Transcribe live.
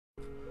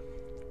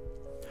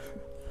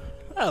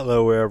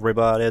Hello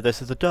everybody,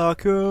 this is the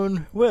Dark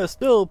Hoon. We're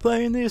still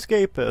playing the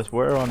Escapist.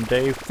 We're on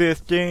day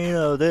 15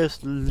 of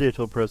this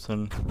little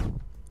prison.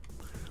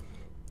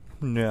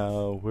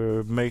 Now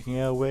we're making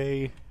our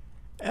way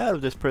out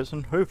of this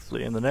prison,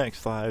 hopefully in the next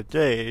 5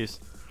 days.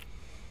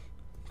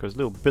 Because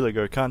little Billy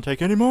Goat can't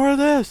take any more of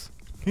this!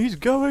 He's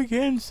going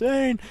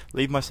insane!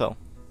 Leave my cell.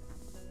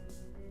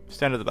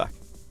 Stand at the back.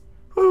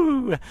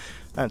 Woo!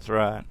 That's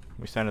right.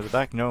 We stand at the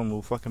back, no one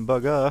will fucking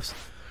bug us.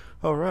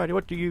 Alrighty,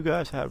 what do you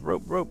guys have?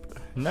 Rope,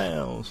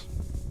 nails.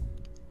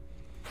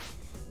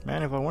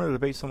 Man, if I wanted to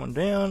beat someone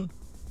down,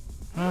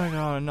 I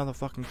got another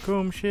fucking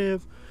comb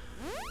shiv.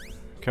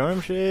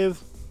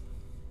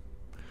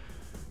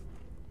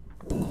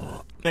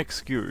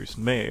 Excuse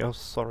me, I'm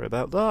sorry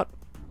about that.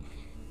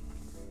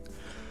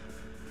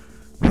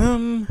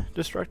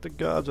 Distract the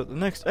guards at the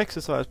next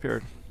exercise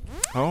period.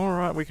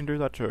 Alright, we can do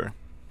that too.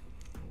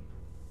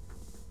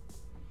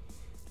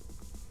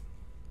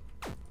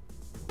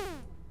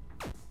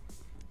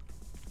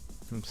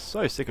 I'm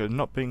so sick of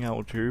not being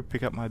able to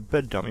pick up my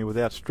bed dummy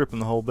without stripping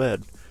the whole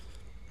bed.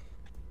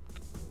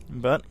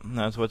 But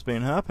that's what's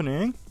been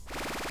happening.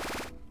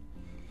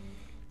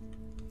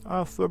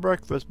 Off for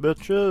breakfast,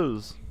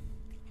 bitches.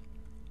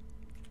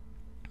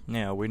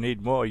 Now we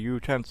need more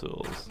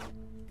utensils.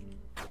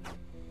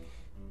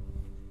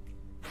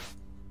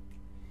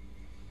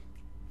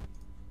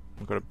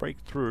 We've got to break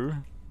through.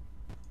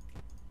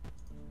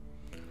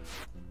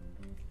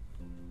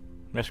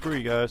 Now screw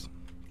you guys.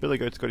 Billy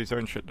Goat's got his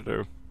own shit to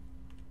do.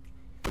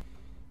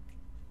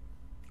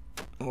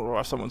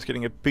 Alright, someone's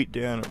getting a beat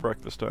down at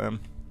breakfast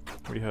time.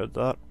 We heard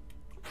that.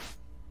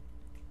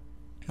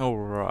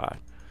 Alright.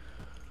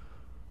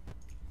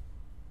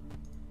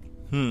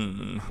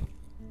 We've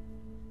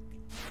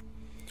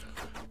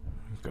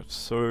got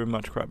so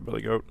much crap,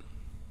 Billy Goat.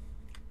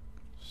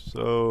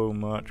 So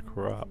much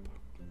crap.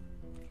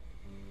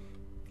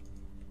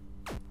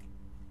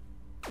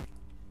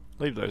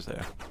 Leave those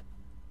there.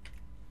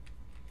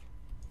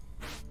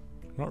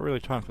 Not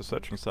really time for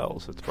searching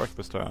cells, it's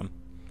breakfast time.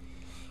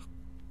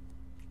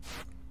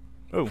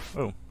 Oh,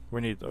 we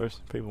need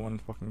those. People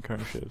want fucking comb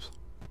shivs.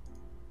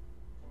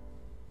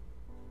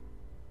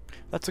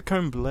 That's a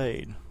comb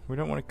blade. We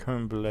don't want a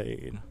comb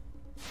blade.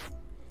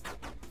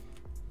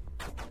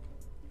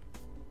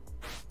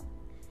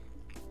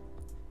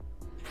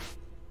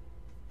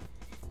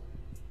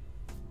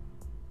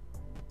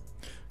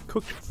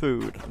 Cooked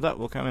food. That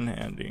will come in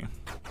handy.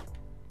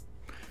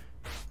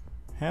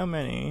 How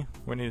many?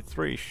 We need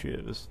 3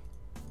 shivs.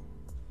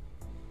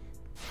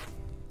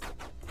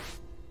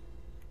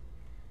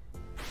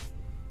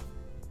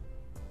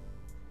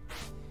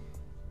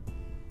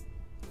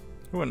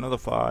 Ooh, another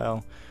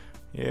file.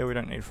 Yeah, we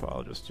don't need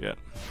file just yet.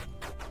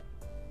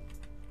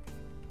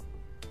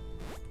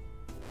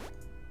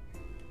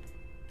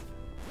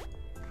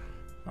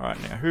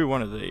 Alright, now who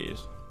wanted these?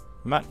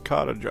 Matt,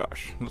 Carter,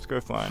 Josh. Let's go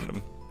find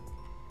them.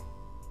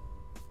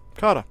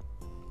 Carter!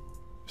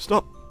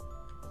 Stop!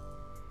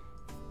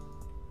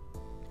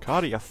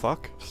 Carter, you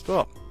fuck.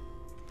 Stop.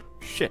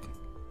 Shit.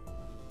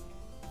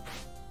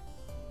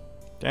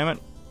 Damn it.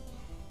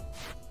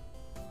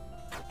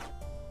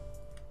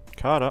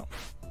 Carter.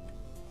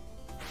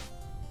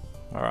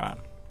 Alright.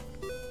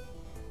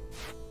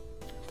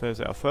 There's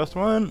our first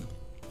one.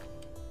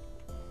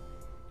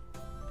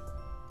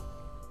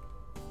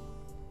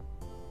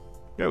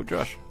 Go,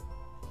 Josh.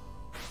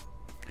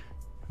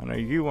 I know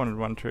you wanted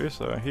one too,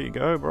 so here you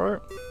go,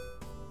 bro.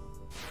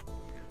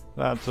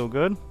 That's all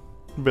good.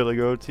 Billy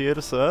Goat's here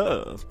to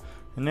serve.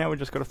 And now we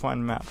just gotta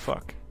find Matt.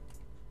 Fuck.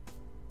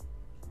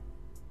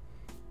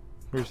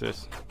 Who's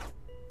this?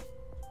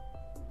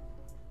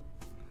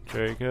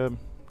 Jacob.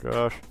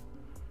 Josh.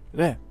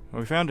 There.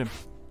 We found him.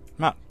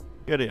 Matt,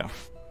 get here.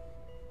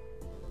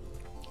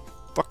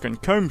 Fucking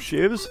comb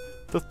shivs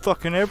for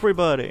fucking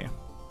everybody.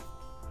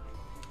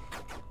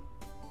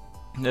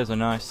 There's a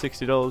nice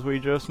 $60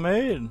 we just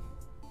made.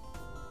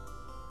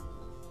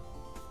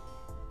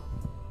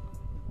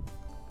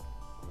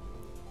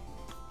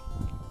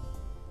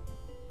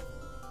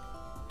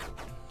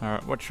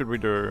 Alright, what should we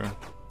do?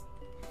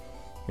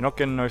 You're not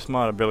getting no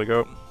smarter, Billy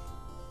Goat.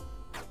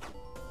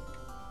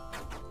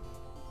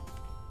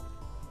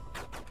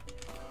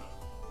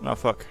 Oh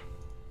fuck.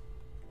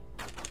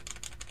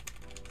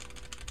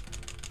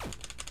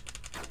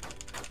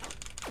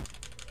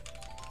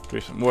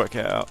 Do some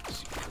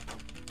workouts.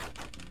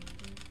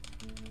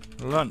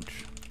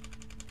 Lunch.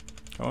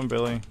 Come on,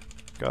 Billy.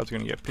 Guard's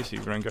gonna get pissy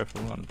if we don't go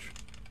for lunch.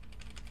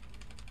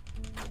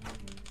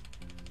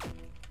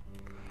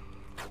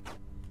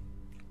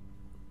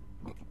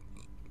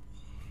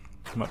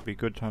 Might be a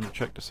good time to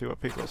check to see what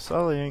people are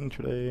selling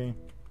today.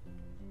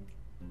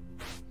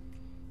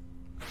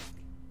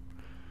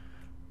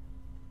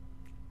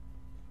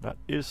 That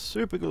is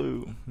super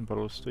glue.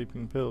 Bottle of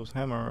sleeping pills,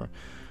 hammer.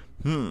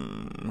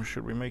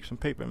 Should we make some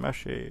paper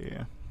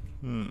mache?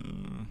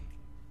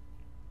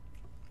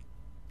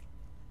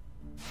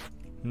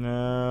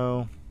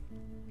 No.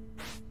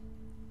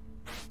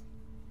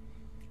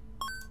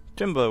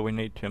 Timber, we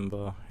need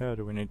timber. How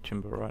do we need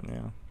timber right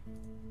now?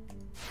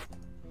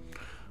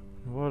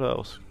 What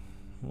else?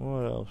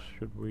 What else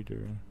should we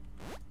do?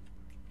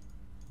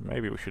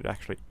 Maybe we should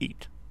actually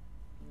eat.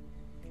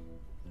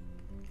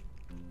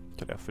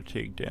 Get our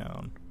fatigue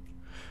down.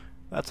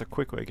 That's a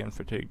quick way of getting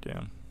fatigue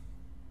down.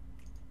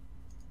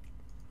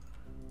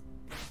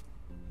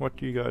 What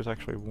do you guys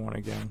actually want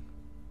again?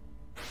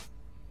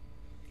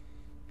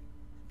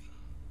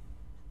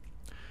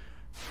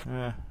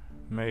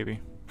 Maybe.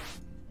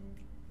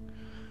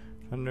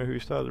 I don't know who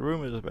started the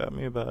rumors about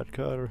me, about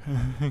Carter.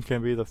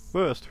 Can be the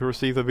first to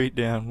receive a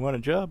beatdown. Want a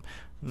job?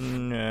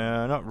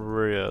 No, not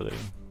really.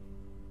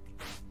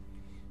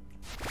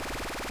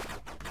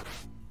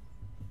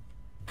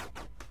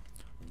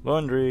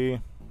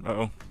 Laundry.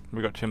 Uh-oh,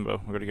 we got timber.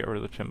 We gotta get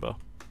rid of the timber.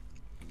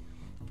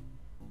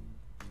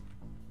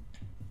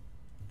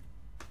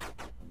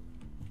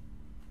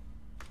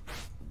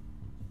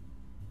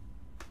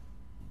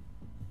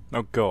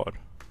 Oh God.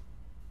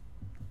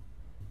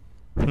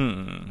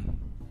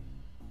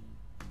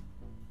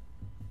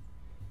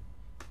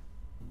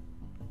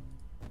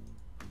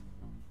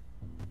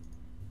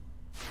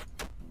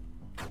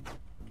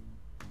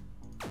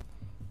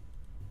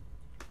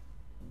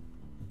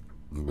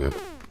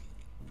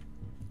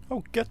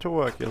 Oh, get to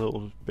work, you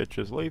little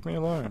bitches. Leave me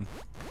alone.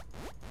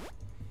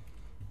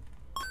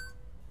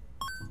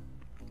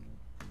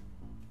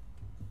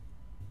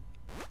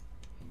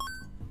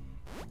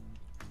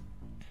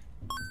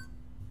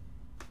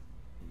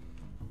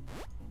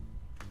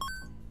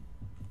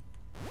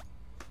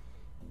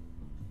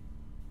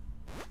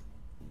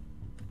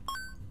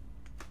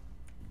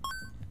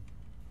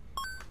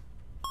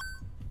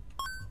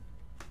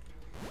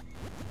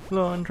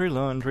 Laundry,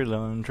 laundry,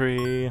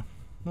 laundry.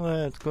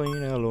 Let's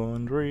clean our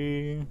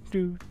laundry.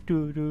 Do,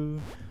 do,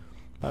 do.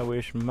 I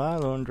wish my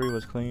laundry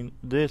was clean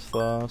this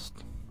fast.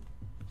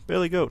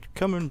 Billy Goat,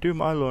 come and do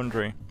my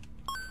laundry.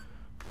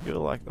 You're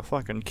like the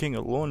fucking king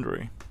of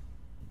laundry.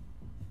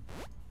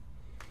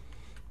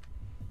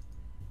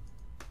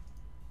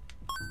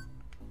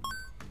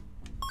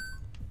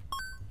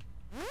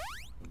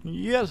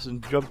 Yes,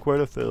 job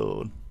quota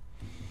filled.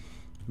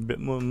 A bit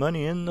more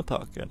money in the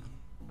pocket.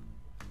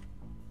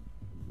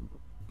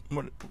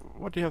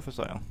 What do you have for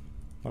sale?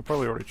 I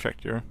probably already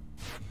checked here.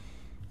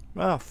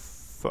 Ah,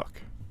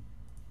 fuck.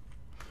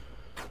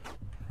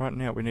 Right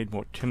now we need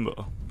more timber.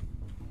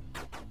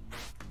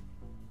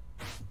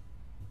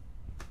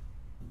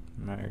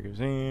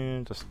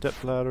 Magazines, a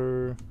step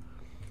ladder.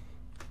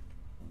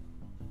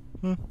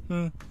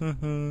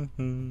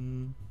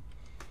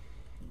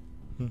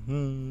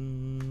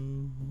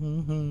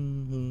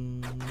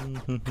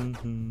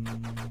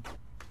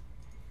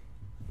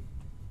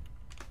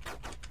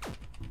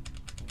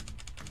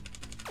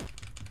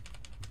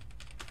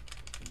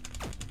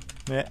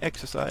 Yeah,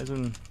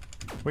 exercising.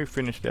 We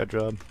finished our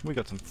job. We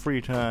got some free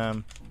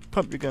time.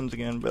 Pump your guns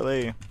again,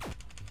 Billy.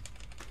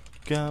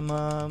 Come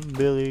on,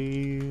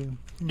 Billy.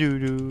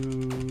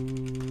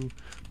 Doo-doo.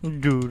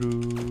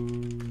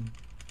 Doo-doo.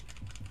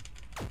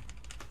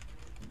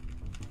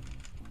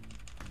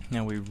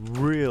 Now we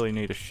really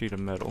need a sheet of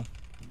metal.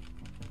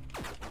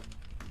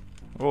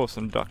 Or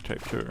some duct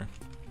tape too.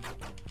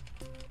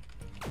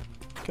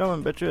 Come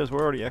on, bitches.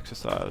 We're already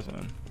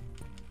exercising.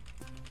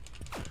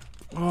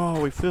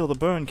 Oh, we feel the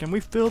burn. Can we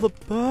feel the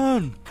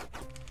burn?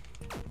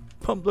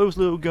 Pump those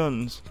little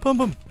guns. Pump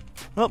them.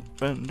 Up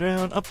and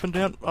down, up and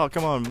down. Oh,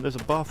 come on. There's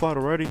a bar fight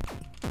already.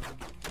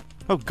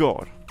 Oh,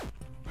 God.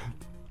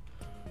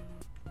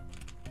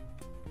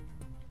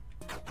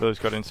 Those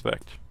got to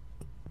inspect.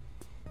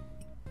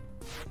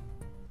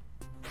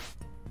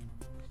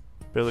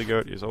 Billy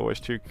Goat is always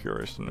too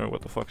curious to know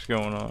what the fuck's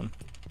going on.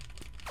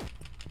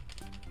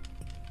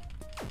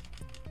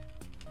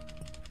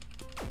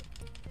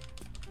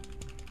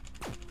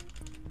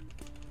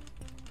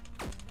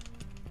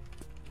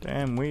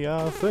 Damn, we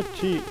are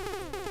fatigued.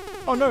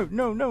 Oh no,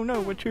 no, no,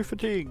 no, we're too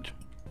fatigued.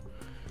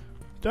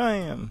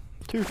 Damn,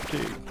 too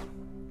fatigued.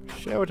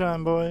 Shower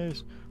time,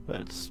 boys.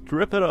 Let's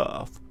strip it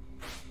off.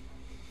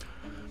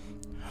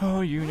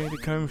 Oh, you need a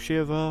comb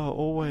shiver,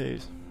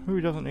 always.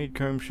 Who doesn't need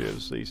comb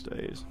shivers these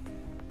days?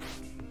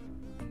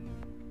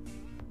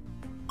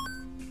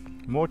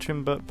 More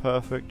timber,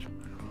 perfect.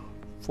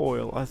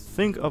 Foil, I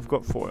think I've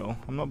got foil.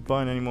 I'm not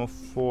buying any more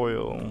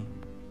foil.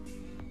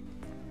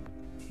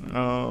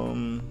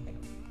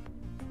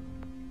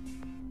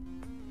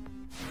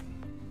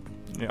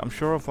 Yeah, I'm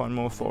sure I'll find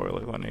more foil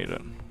if I need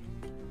it.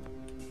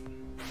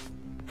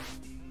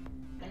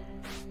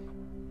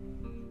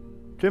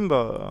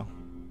 Timber!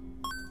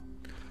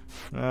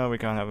 No, we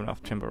can't have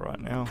enough timber right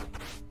now.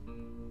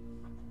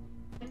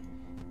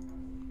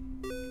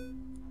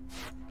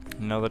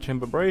 Another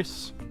timber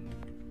brace.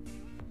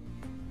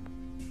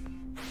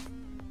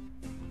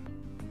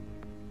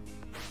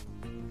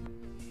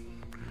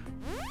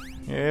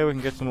 Yeah, we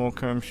can get some more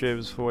comb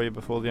shivs for you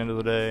before the end of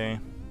the day.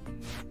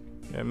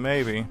 Yeah,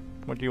 maybe.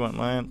 What do you want,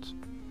 Lance?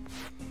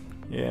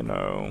 Yeah,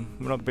 no.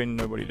 We're not beating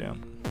nobody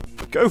down.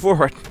 Go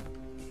for it!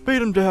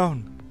 Beat him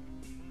down!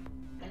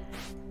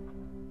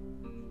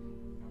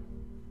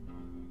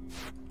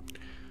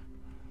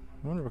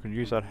 I wonder if I could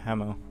use that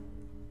hammer.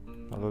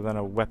 Other than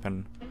a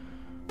weapon.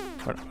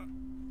 Right.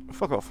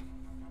 Fuck off.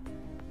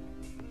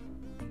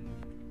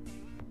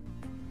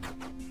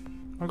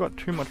 I've got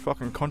too much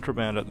fucking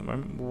contraband at the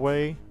moment.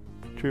 Way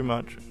too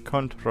much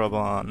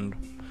contraband.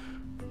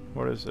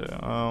 What is it?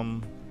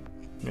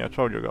 Yeah, I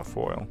told you I got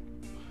foil.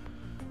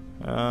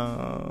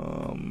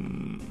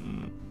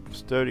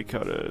 Sturdy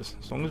cutters.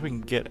 As long as we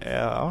can get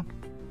out.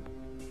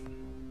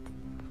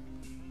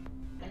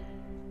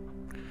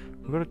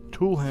 We've got a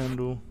tool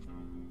handle.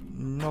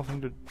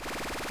 Nothing to...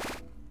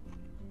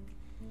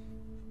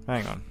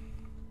 Hang on.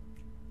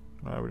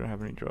 No, we don't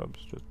have any jobs.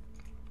 Just...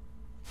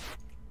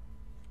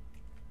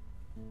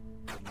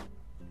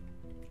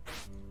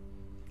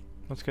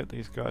 Let's get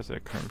these guys their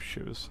comb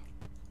shivers.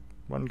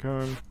 One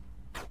comb.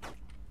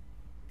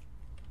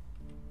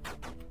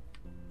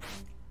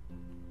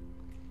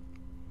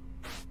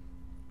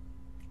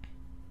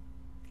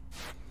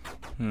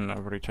 I've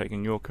already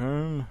taken your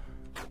comb.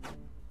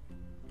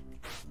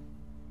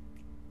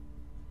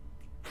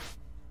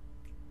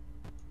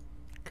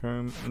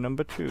 Comb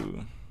number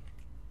 2.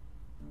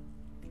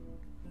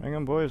 Hang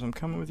on, boys, I'm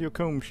coming with your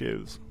comb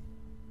shivs.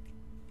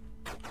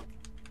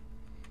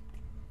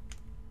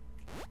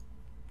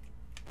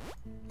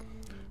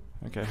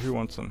 Okay, who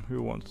wants them?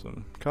 Who wants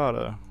them?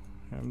 Carter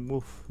and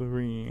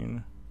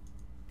Wolverine.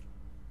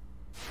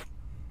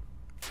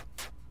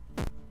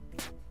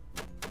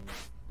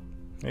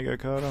 There you go,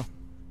 Carter.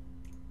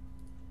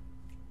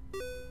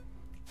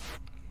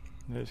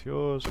 There's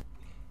yours.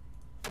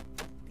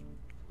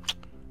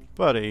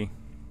 Buddy.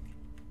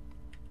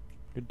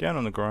 You're down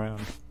on the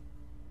ground.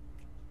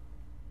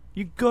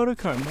 You got a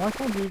comb. Why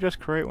can't you just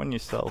create one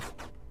yourself?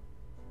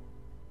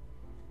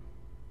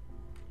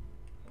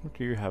 What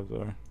do you have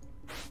though?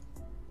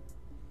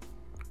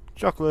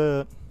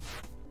 Chocolate!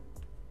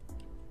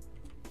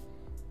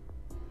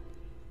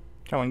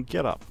 Come on,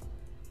 get up.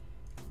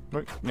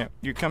 Look, yeah,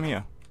 you come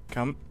here.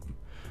 Come.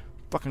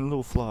 Fucking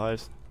little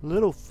flies.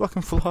 Little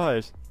fucking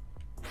flies.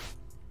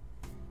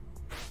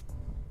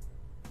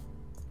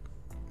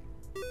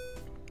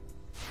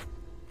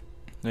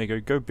 There you go,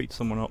 go beat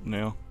someone up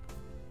now.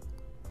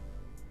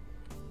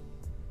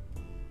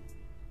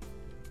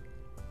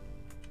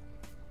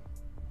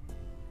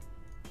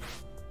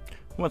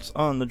 What's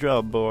on the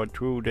job board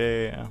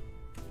today?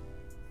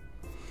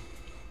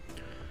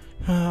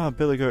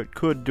 Billy Goat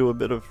could do a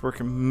bit of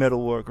frickin'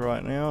 metal work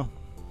right now.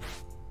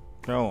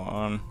 Go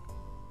on.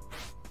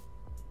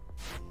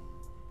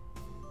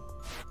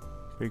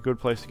 Be a good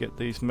place to get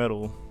these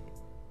metal.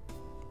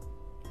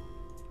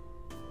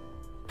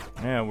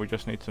 Now we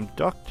just need some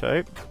duct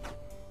tape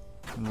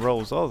and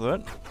rolls of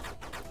it.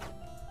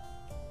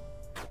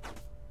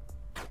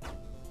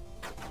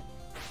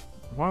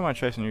 Why am I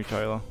chasing you,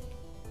 Taylor?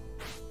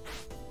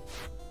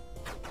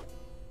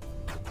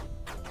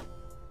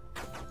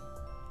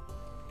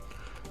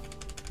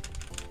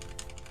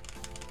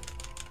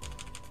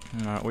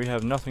 Alright, we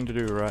have nothing to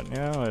do right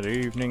now at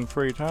evening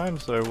free time,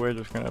 so we're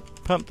just gonna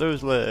pump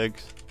those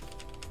legs.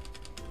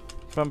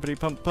 Pumpity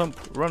pump pump,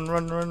 run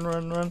run run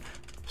run run.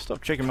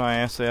 Stop checking my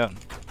ass out.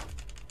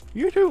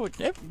 You two,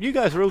 you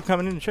guys are all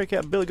coming in to check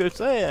out Billy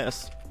Goat's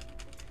ass.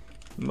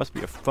 It must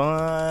be a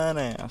fun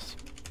ass.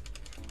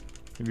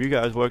 If you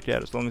guys worked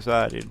out as long as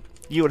I did,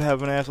 you would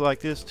have an ass like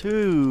this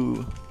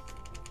too.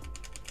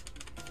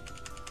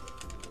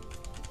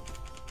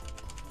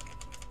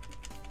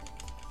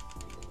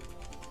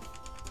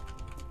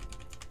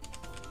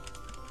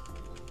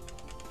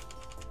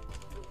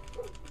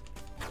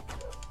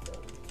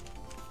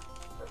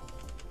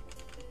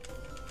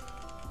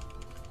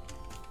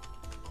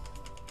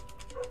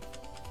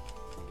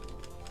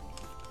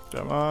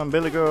 Come on,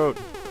 Billy Goat.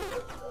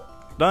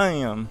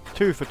 Damn,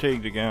 too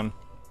fatigued again.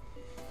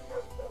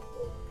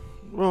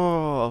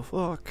 Oh,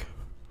 fuck.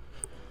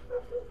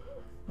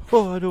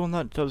 Oh, doing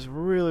that does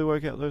really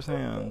work out those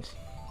hands.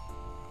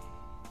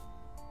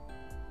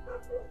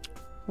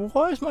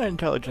 Why is my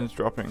intelligence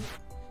dropping?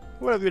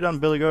 What have you done,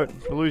 Billy Goat,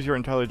 to lose your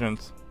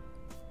intelligence?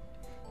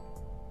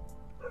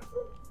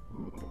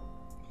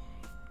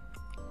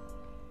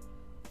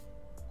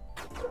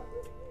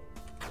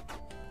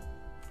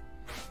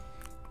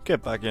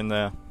 Get back in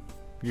there.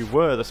 You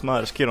were the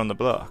smartest kid on the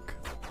block.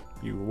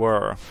 You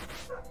were.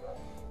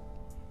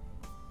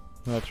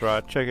 That's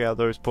right, check out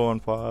those porn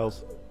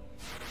files.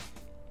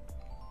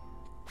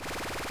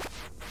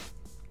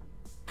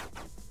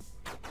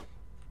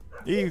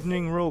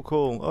 Evening roll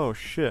call. Oh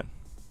shit.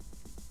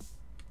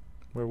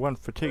 We're one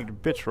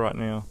fatigued bitch right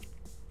now.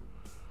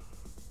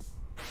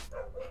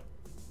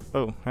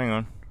 Oh, hang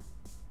on.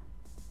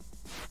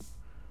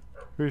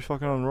 Who's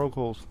fucking on roll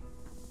calls?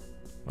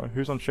 Right,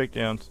 who's on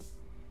shakedowns?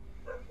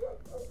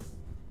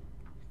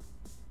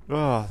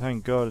 Oh,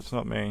 thank God it's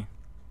not me.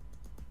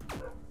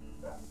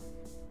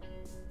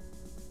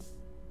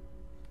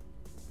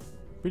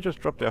 We just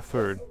dropped our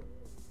food.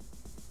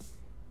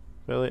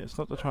 Really, it's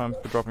not the time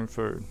for dropping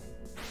food.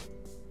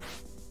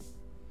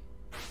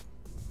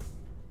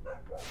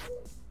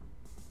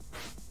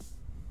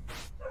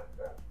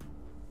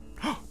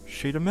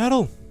 Sheet of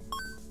metal!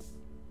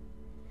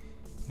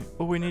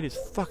 All we need is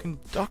fucking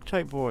duct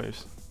tape,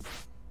 boys.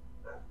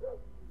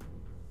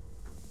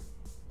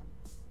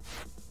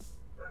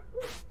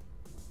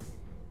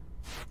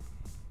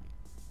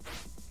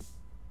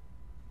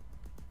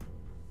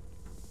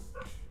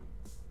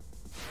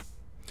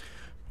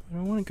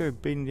 don't want to go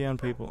beating down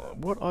people.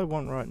 What I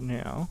want right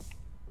now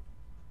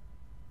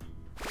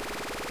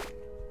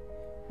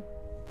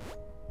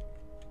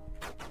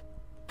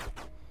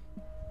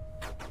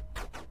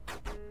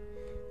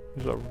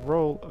is a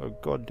roll of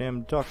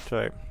goddamn duct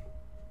tape.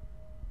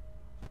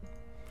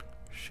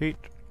 Sheet,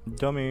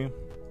 dummy.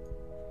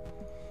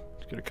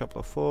 Let's get a couple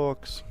of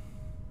forks.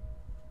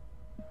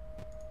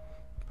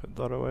 Put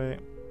that away.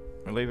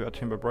 We'll leave our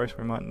timber brace,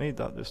 we might need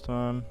that this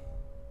time.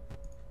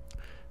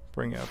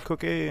 Bring our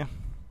cookie.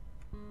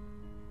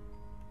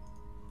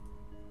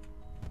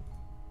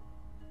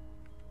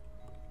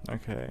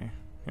 Okay,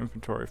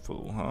 inventory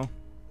full, huh?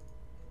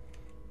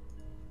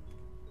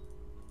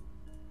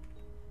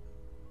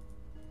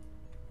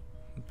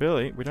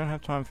 Billy, we don't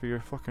have time for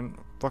your fucking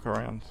fuck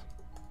arounds.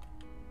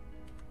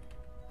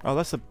 Oh,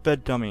 that's a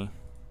bed dummy.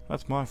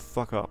 That's my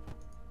fuck up.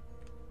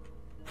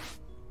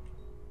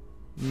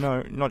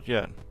 No, not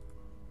yet.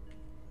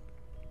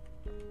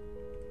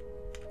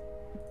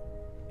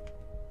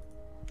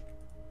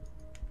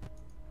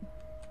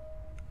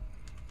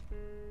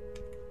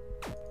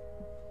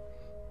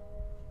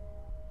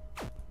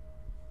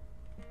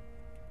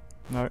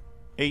 No,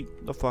 eat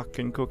the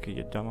fucking cookie,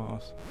 you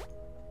dumbass.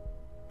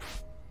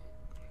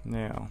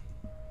 Now,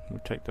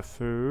 we'll take the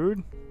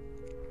food.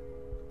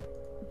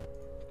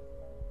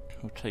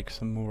 We'll take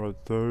some more of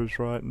those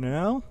right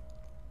now.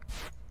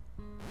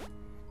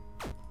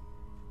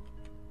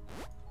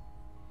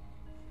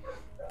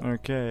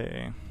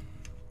 Okay.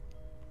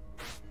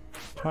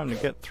 Time to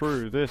get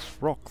through this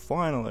rock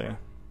finally.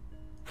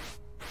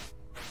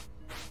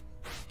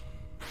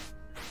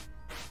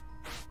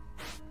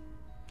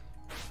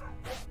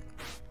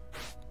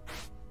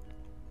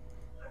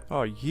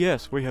 Oh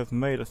yes, we have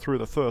made it through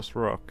the first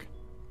rock.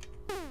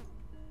 Do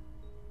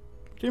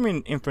you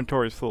mean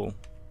inventory's full?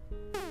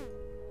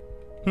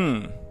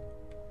 Hmm.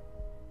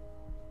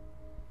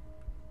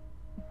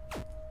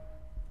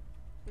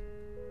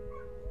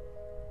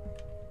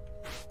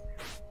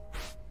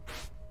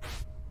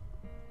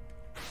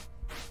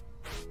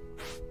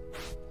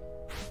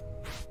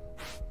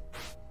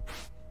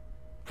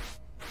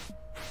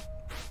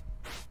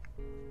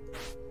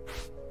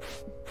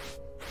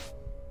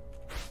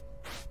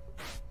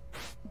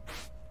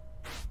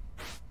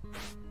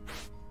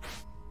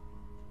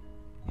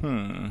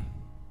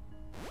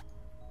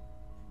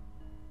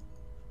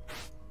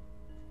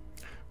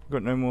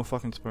 Got no more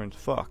fucking spoons.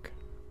 Fuck.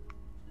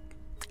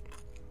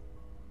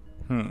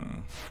 Okay,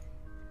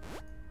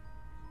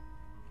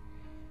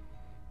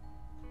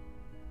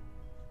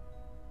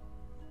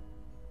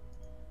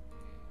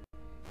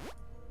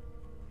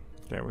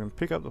 we can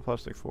pick up the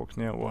plastic forks.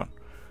 Now what?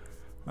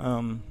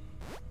 I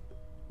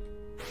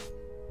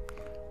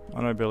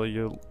know, Billy,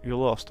 you're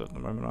lost at the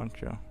moment,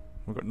 aren't you?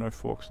 We've got no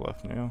forks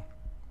left now.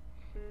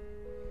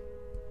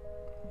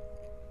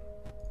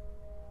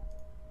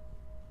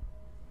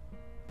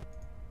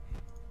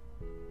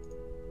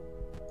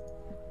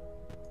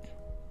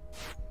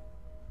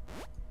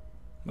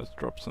 Let's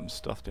drop some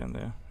stuff down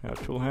there. Our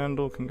tool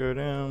handle can go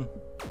down.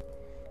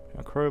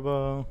 Our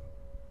crowbar.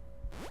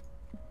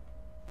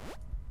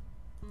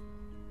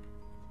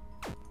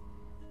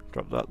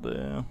 Drop that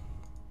there.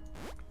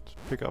 Let's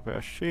pick up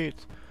our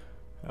sheets.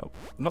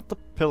 Not the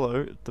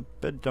pillow, the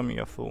bed dummy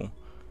are full.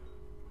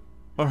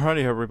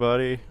 Alrighty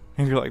everybody,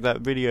 if you like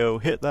that video,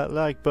 hit that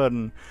like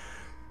button.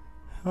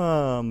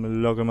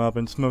 Log 'em up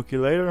and smoke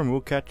you later, and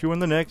we'll catch you in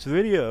the next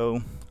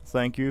video.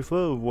 Thank you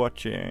for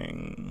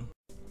watching.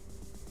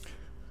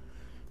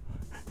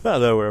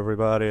 Hello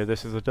everybody,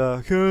 this is the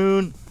Dark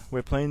Hoon.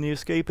 We're playing the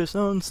Escapist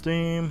on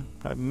Steam.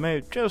 I may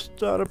have just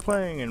started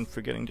playing and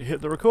forgetting to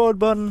hit the record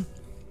button.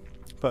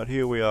 But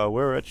here we are,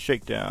 we're at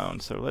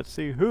Shakedown. So let's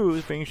see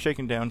who's being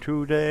shaken down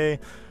today.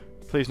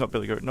 Please not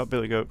Billy Goat, not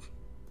Billy Goat.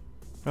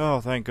 Oh,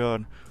 thank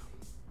God.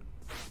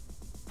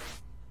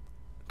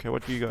 Okay,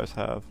 what do you guys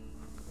have?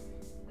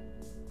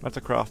 That's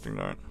a crafting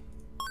note.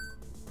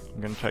 I'm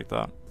gonna take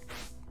that.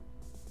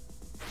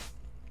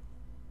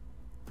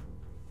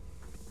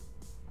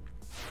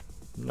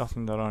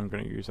 Nothing that I'm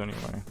going to use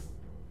anyway.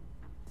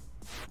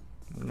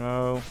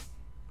 No.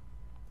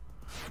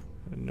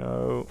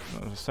 No.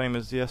 The same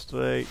as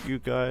yesterday. You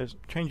guys,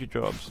 change your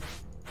jobs.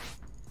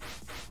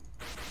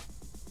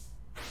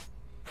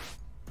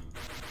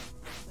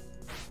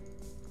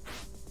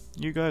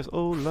 You guys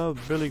all love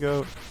Billy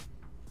Goat.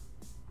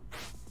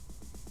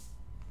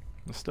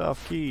 The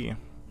staff key.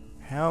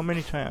 How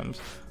many times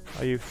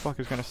are you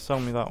fuckers going to sell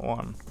me that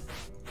one?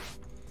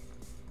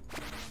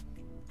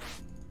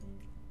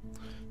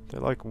 They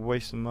like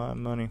wasting my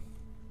money.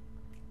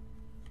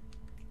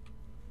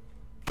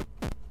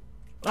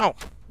 Ow!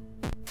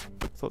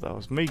 Thought that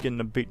was me getting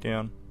a beat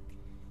down.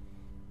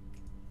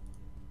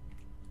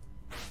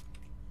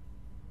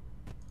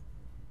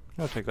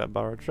 I'll take that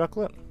bar of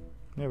chocolate.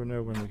 Never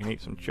know when we can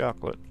eat some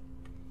chocolate.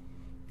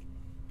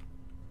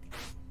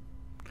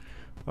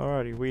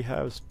 Alrighty, we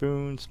have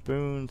spoons,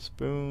 spoons,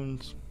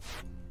 spoons.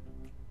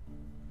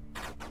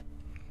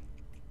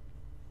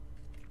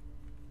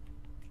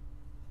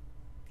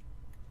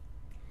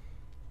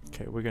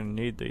 Okay, we're gonna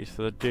need these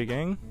for the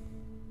digging.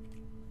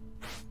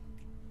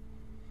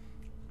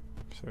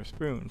 So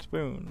spoon,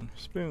 spoon,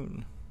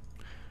 spoon.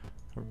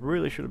 I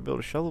really should have built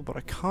a shovel, but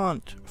I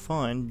can't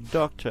find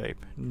duct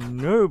tape.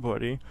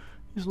 Nobody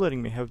is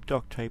letting me have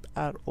duct tape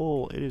at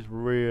all. It is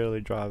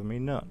really driving me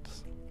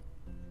nuts.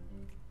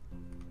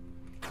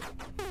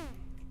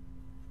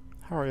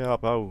 Hurry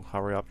up. Oh,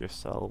 hurry up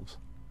yourselves.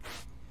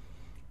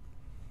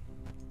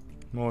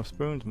 More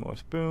spoons, more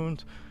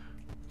spoons.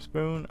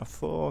 Spoon, a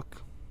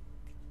fork.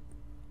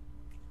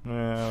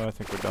 No, I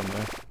think we're done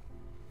there.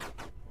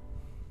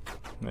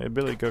 Yeah,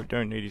 Billy Goat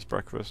don't need his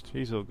breakfast.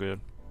 He's all good.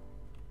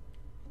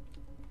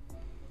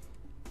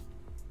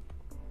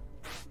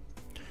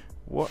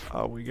 What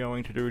are we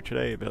going to do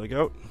today, Billy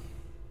Goat?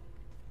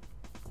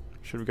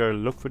 Should we go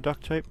look for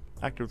duct tape?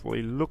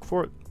 Actively look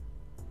for it?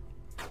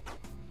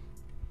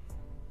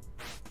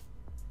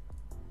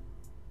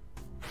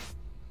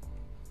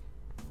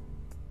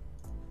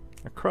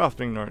 A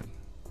crafting note.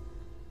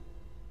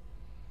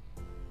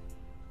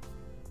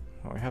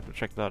 Oh, we have to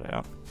check that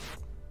out.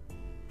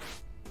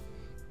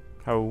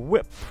 A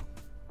whip.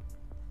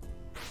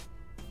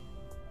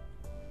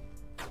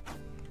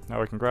 Now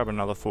we can grab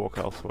another fork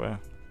elsewhere.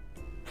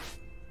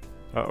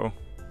 Uh-oh.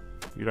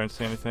 You don't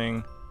see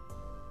anything.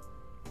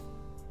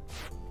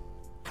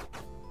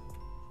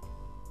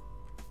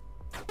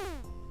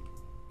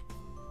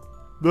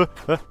 We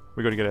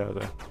gotta get out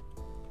of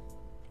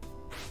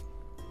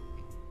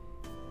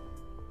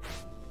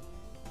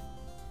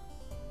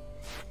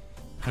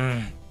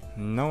there.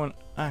 No one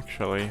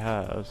actually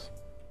has.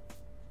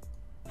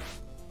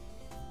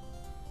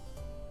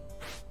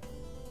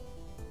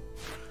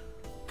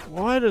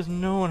 Why does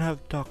no one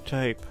have duct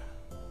tape?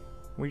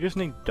 We just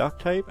need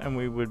duct tape and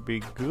we would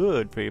be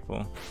good,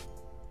 people.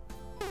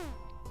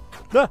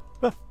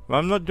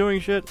 I'm not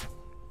doing shit.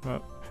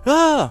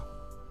 Ah!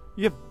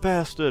 You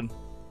bastard!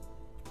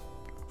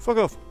 Fuck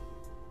off!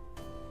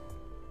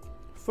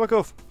 Fuck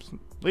off!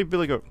 Leave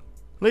Billy Goat.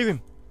 Leave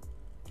him!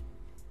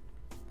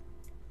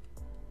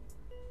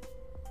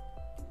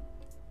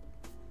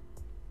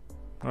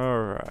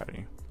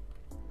 Alrighty.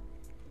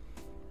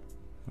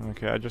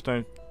 Okay, I just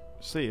don't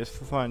see us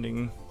for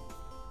finding...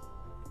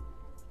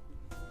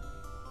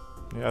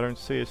 Yeah, I don't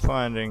see us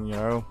finding, you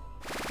know,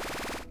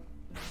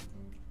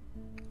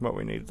 what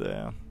we need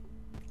there.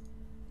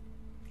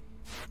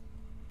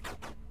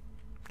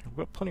 We've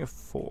got plenty of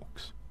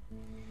forks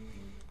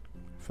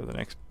for the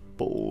next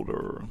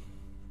boulder.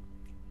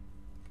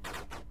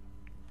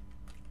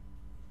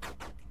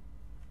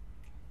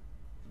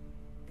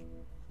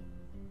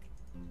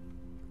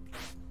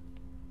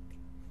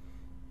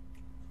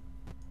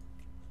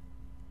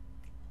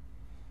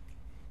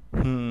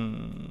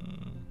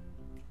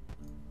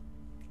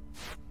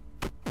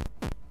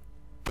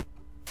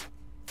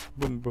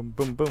 Boom, boom,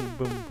 boom, boom,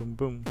 boom, boom,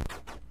 boom.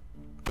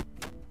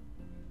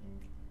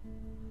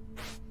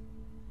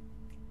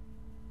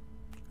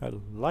 A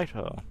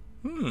lighter.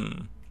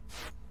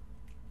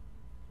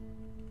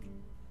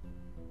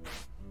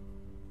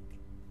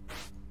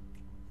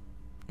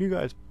 You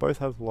guys both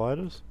have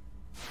lighters?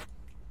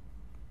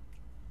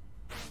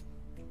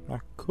 I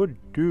could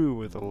do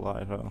with a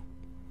lighter.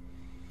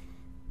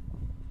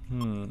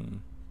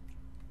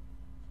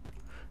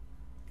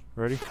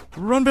 Ready?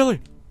 Run, Billy!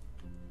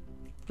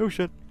 Oh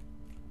shit.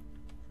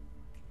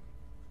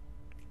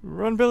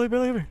 Run, Billy,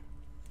 Billy!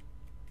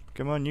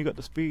 Come on, you got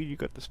the speed, you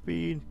got the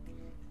speed.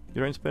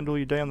 You don't spend all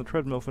your day on the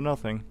treadmill for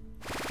nothing.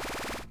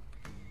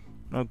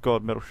 Oh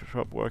god, metal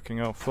shop working,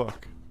 oh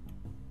fuck.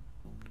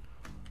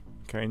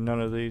 Okay,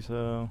 none of these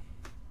are...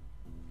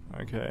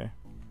 Okay.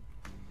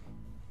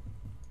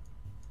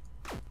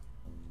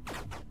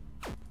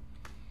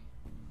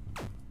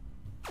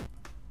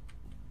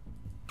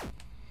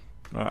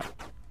 Alright.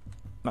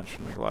 That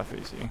should make life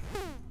easy.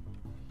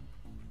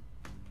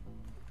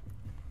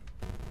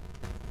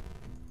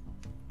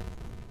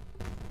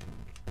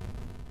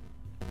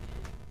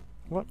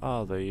 What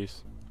are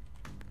these?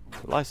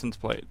 License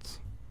plates.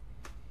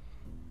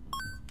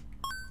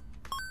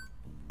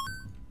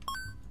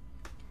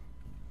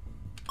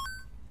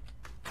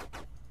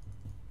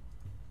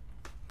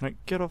 No,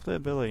 get off there,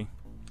 Billy.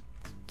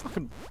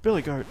 Fucking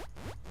Billy Goat.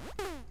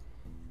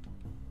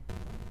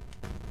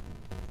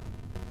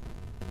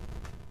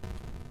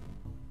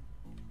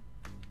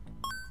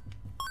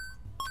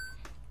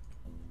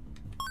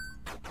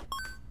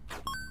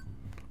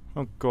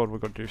 Oh god, we've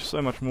got to do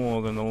so much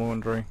more than the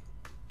laundry.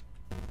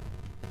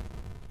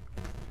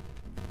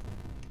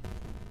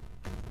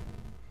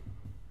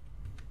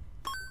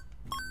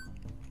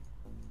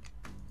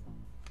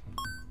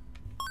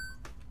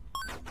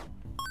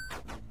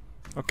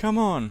 Oh, come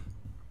on!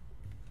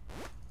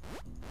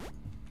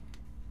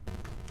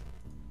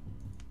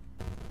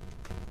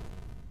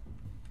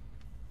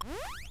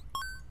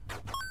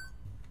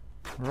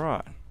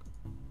 Right.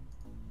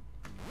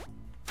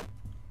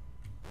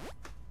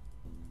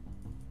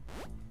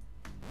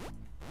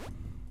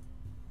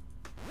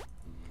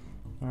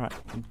 Alright,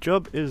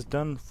 job is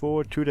done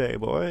for today,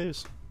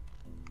 boys.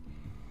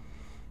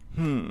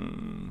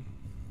 I'm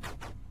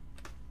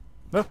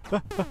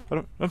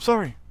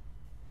sorry.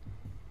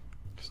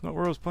 It's not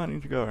where I was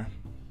planning to go.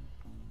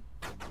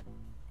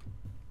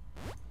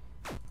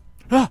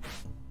 Ah!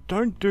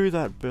 Don't do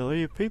that,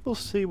 Billy. If people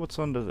see what's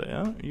under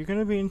there, you're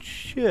gonna be in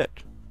shit.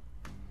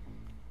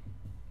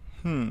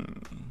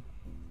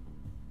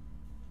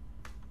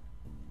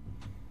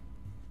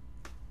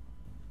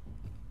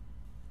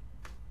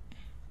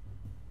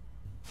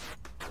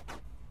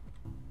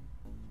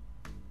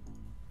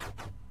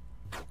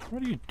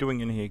 What are you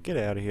doing in here? Get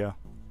out of here.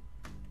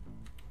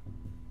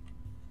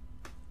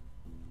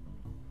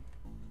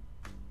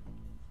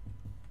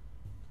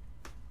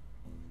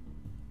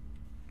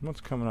 What's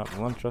coming up?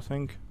 Lunch, I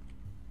think.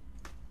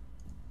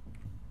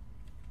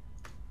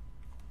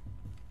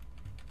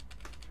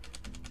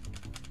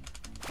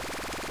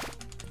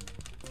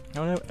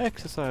 Oh no,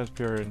 exercise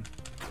period.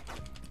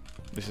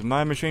 This is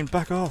my machine,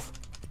 back off!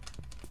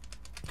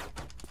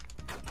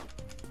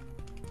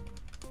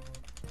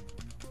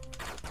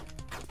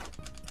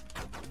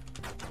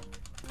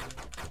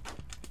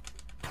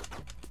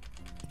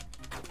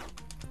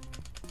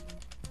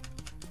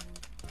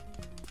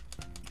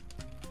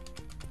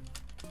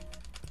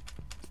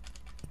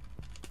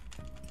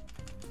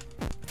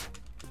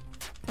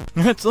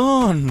 It's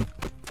on!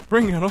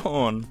 Bring it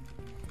on!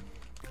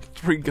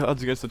 3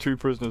 guards against the 2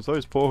 prisoners.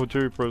 Those poor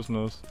 2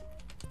 prisoners.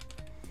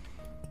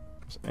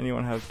 Does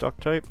anyone have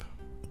duct tape?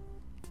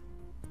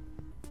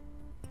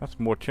 That's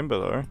more timber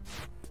though.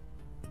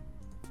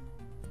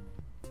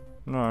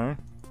 No.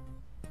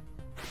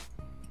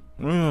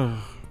 Ugh.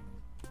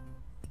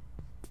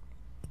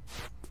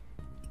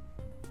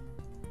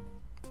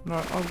 No,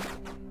 I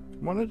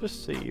wanted to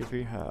see if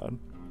he had.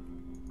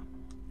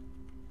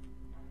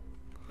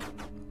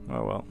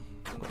 Oh well.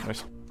 Got no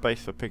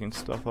space for picking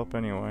stuff up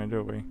anyway,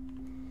 do we?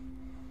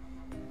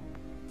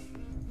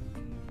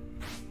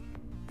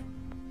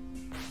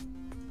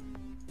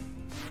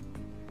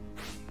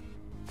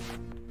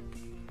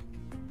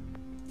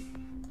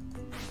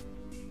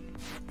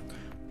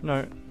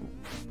 No.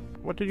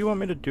 What did you want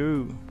me to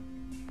do?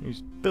 You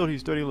spilled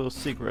his dirty little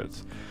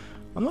secrets.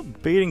 I'm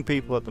not beating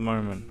people at the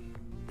moment.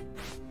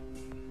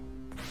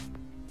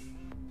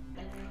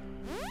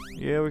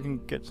 Yeah, we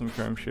can get some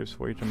comb shifts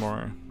for you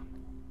tomorrow.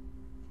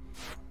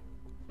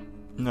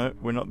 No,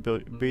 we're not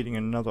beating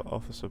another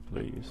officer,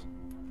 please.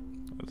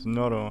 It's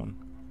not on.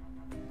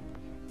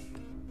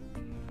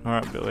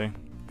 Alright, Billy.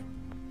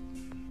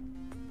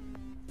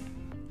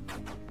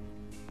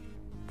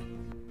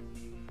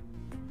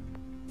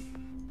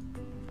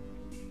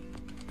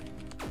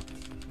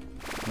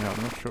 No,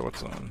 I'm not sure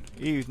what's on.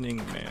 Evening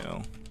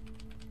mail.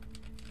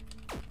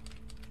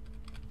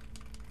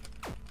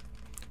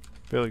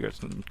 Billy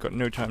got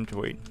no time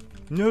to eat.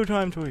 No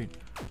time to eat!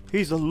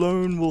 He's a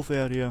lone wolf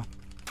out here.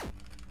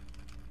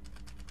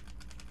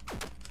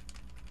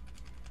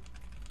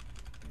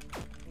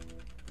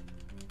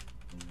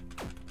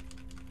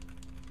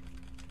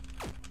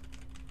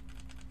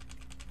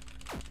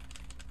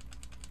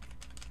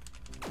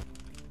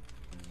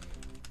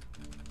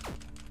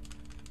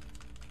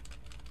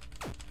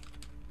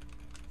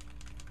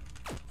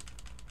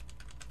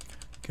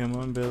 Come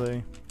on,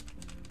 Billy.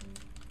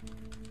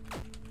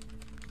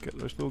 Get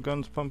those little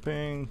guns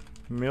pumping.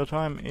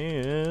 Mealtime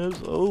is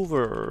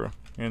over.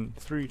 In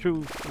 3,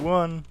 2,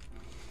 1.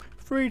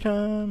 Free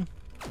time.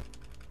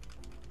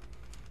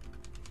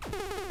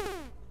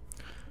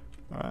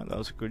 Alright, that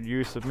was a good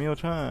use of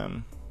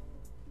mealtime.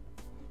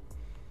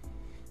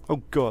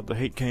 Oh god, the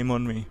heat came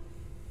on me.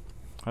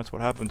 That's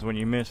what happens when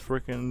you miss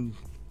frickin'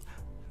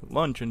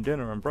 lunch and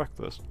dinner and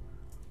breakfast.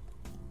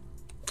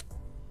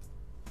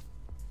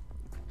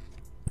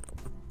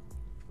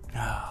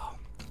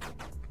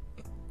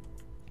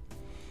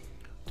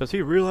 Does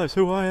he realize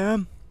who I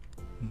am?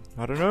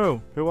 I don't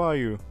know. Who are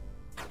you?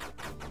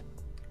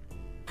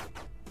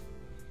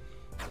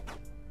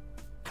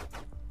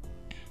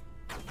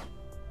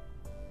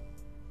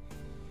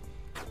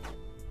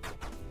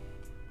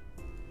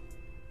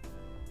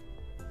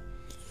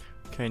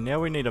 Okay,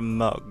 now we need a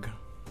mug.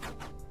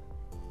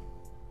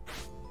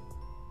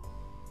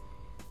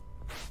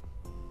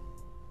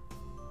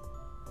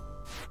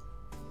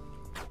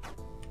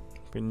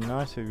 Be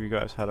nice if you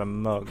guys had a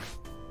mug.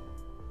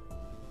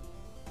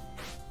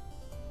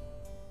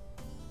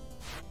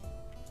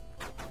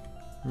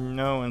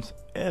 No one's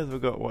ever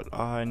got what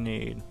I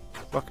need.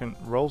 Fucking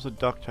rolls of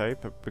duct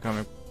tape have become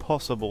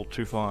impossible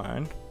to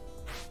find.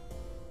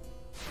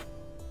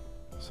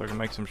 So I can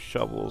make some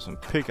shovels and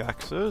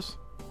pickaxes.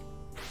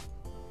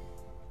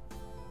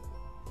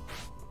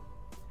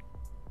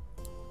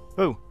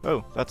 Oh,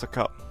 oh, that's a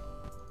cup.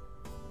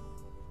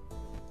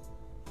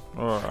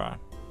 Alright.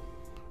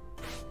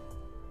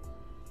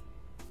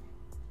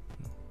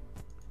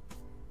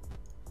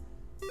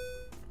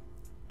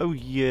 Oh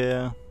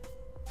yeah.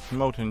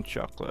 Molten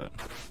chocolate.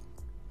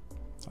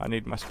 I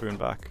need my spoon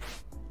back.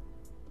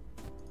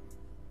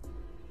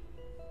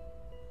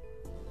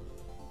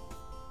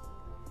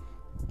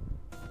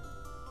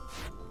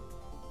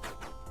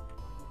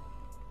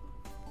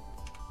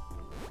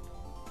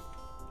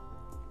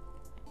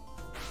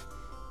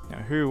 Now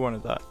who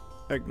wanted that?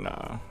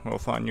 Egna. We'll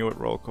find you at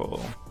roll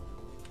call.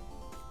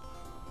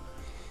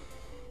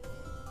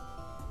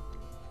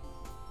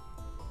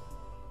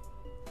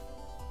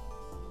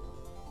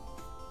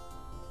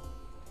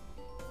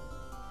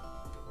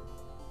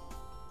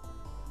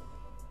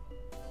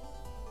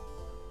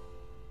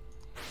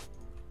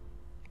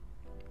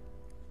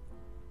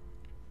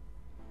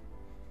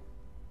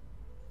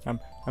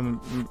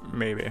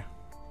 Maybe.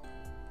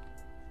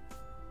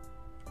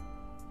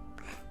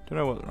 Don't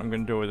know what I'm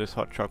gonna do with this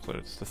hot chocolate.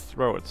 It's to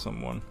throw at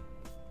someone.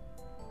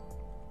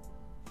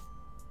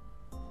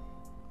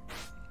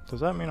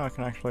 Does that mean I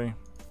can actually...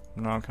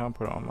 No, I can't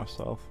put it on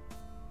myself.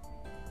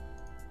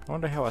 I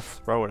wonder how I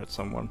throw it at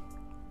someone.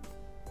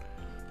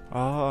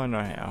 Oh, I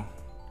know how.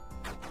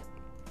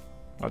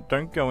 Oh,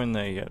 don't go in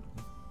there yet.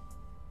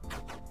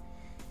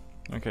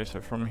 Okay,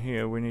 so from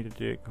here we need to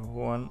dig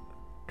 1,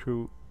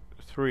 2,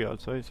 3,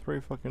 I'd say. 3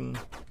 fucking...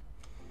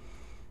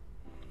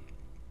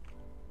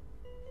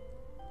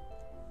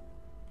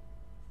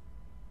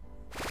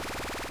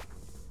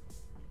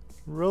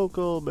 Roll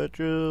call,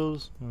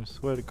 bitches! I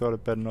swear to God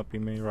it better not be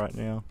me right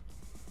now.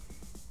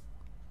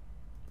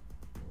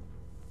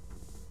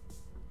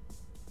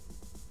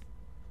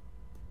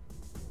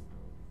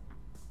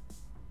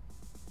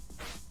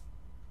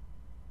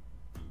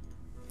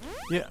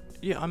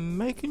 Yeah, I'm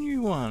making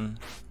you one.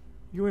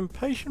 You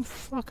impatient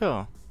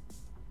fucker.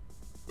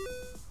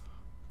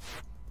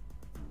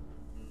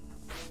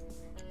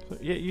 So,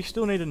 yeah, you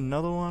still need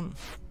another one?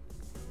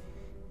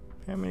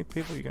 How many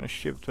people are you gonna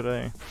ship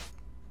today?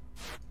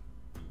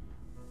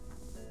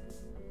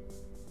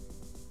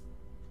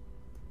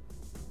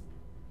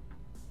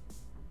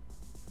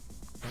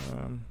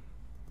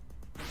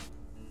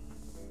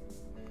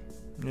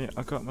 Yeah,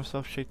 I got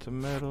myself sheets of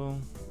metal.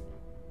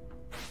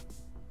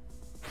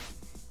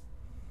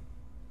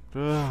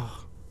 Ugh.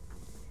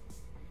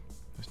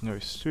 There's no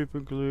super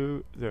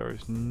glue. There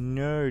is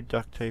no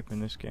duct tape in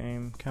this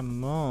game.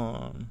 Come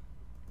on.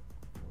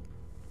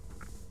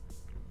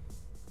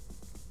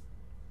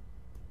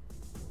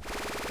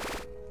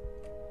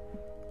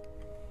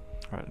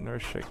 Alright, no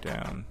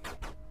shakedown.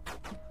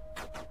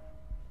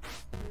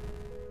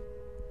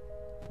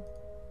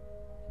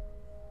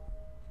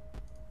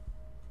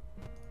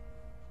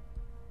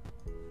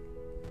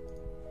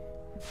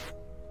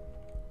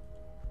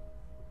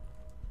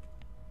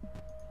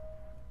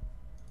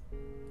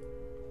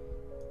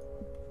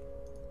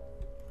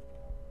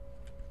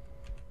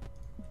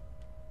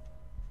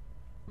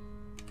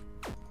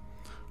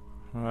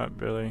 Alright,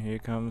 Billy, here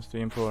comes the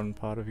important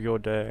part of your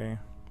day.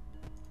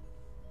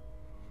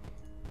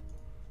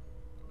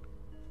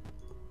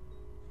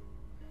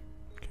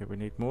 Okay, we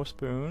need more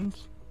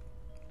spoons.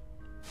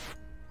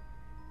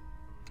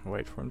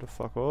 Wait for him to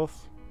fuck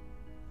off.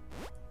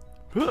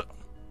 Go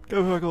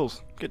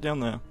Hercules! Get down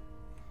there.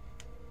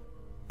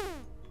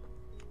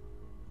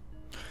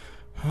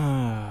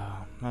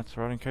 That's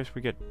right, in case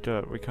we get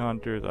dirt, we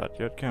can't do that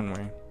yet, can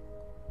we?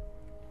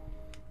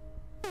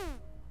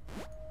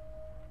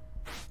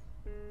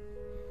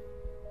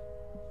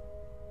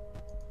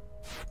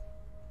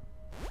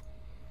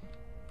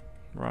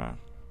 Right.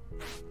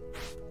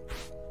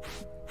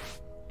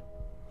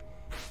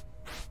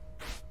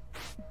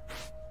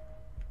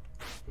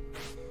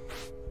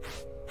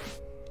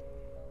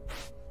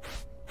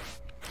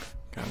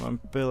 Come on,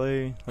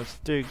 Billy. Let's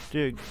dig,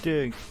 dig,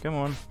 dig. Come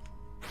on.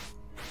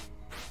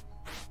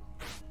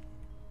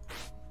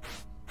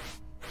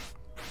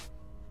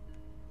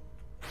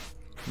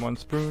 One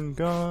spoon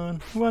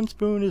gone. One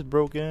spoon is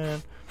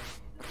broken.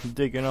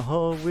 Digging a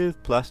hole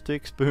with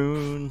plastic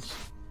spoons.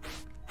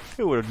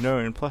 Who would have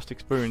known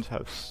plastic spoons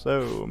have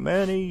so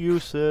many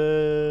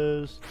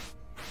uses?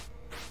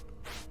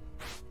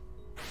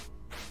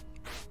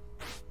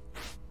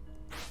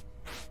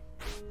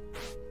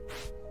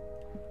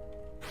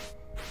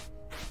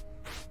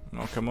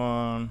 Oh, come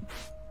on.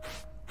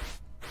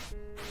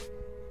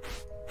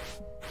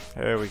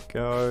 There we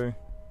go.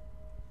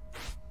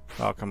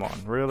 Oh, come on,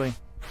 really?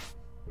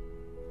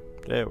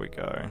 There we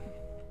go.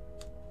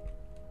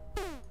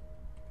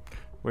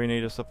 We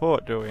need a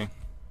support, do we?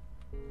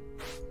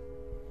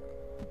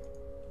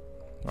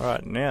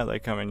 Alright, now they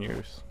come in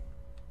use.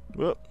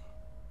 Whoop.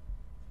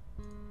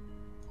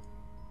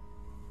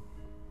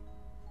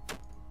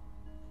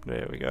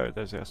 There we go,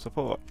 there's our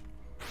support.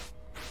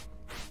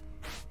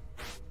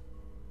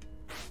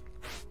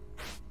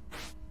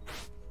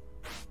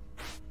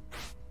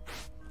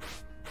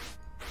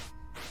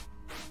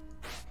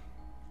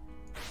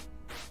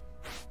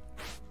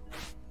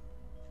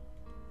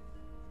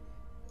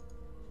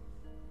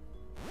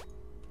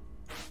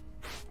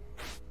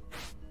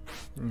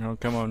 Oh,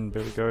 come on,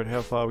 Billy Goat.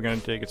 How far are we going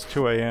to dig? It's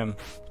 2 AM.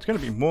 It's going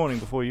to be morning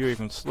before you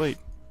even sleep.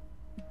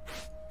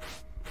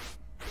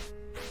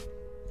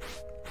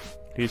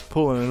 He's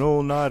pulling an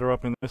all-nighter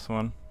up in this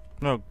one.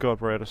 Oh god,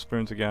 we're out of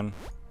spoons again.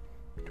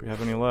 Do we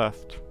have any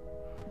left?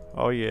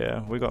 Oh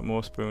yeah, we got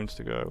more spoons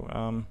to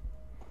go.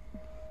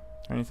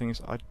 Anything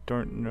else? I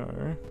don't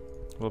know.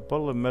 Will a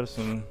bottle of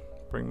medicine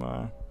bring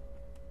my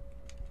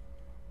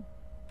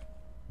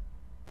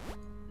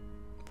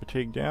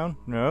fatigue down?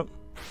 Nope.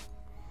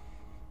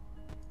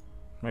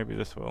 Maybe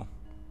this will.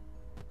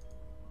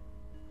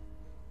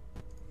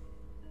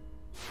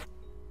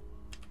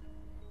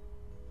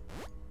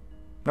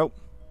 Nope.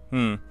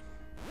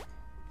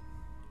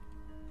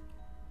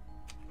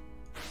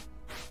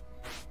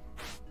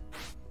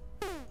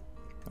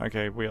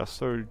 Okay, we are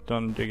so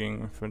done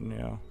digging for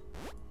now.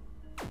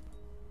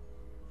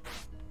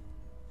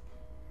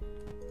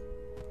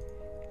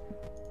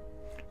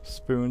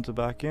 Spoons are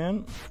back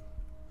in.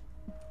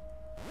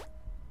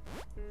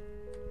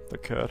 The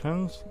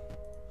curtains.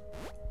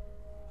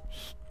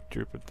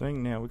 Stupid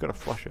thing. Now we gotta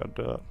flush our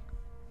dirt.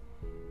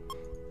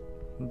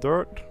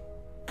 Dirt.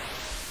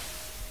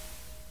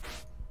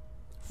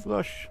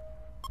 Flush.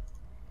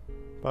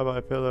 Bye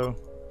bye pillow.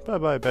 Bye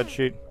bye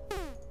bedsheet.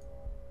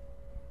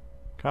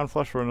 Can't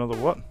flush for another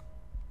what?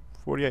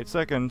 48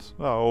 seconds.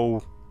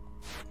 Oh.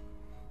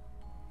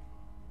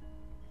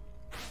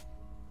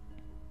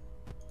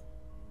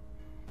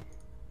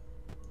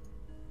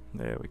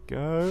 There we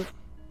go.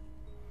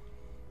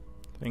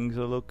 Things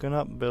are looking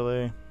up,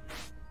 Billy.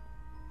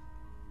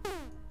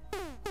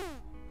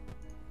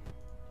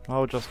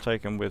 I'll just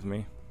take him with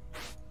me.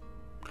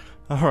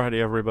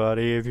 Alrighty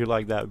everybody, if you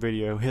like that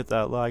video, hit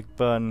that like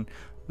button.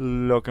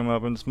 Look him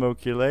up and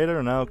smoke you later,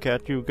 and I'll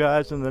catch you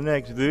guys in the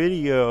next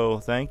video.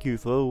 Thank you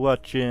for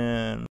watching.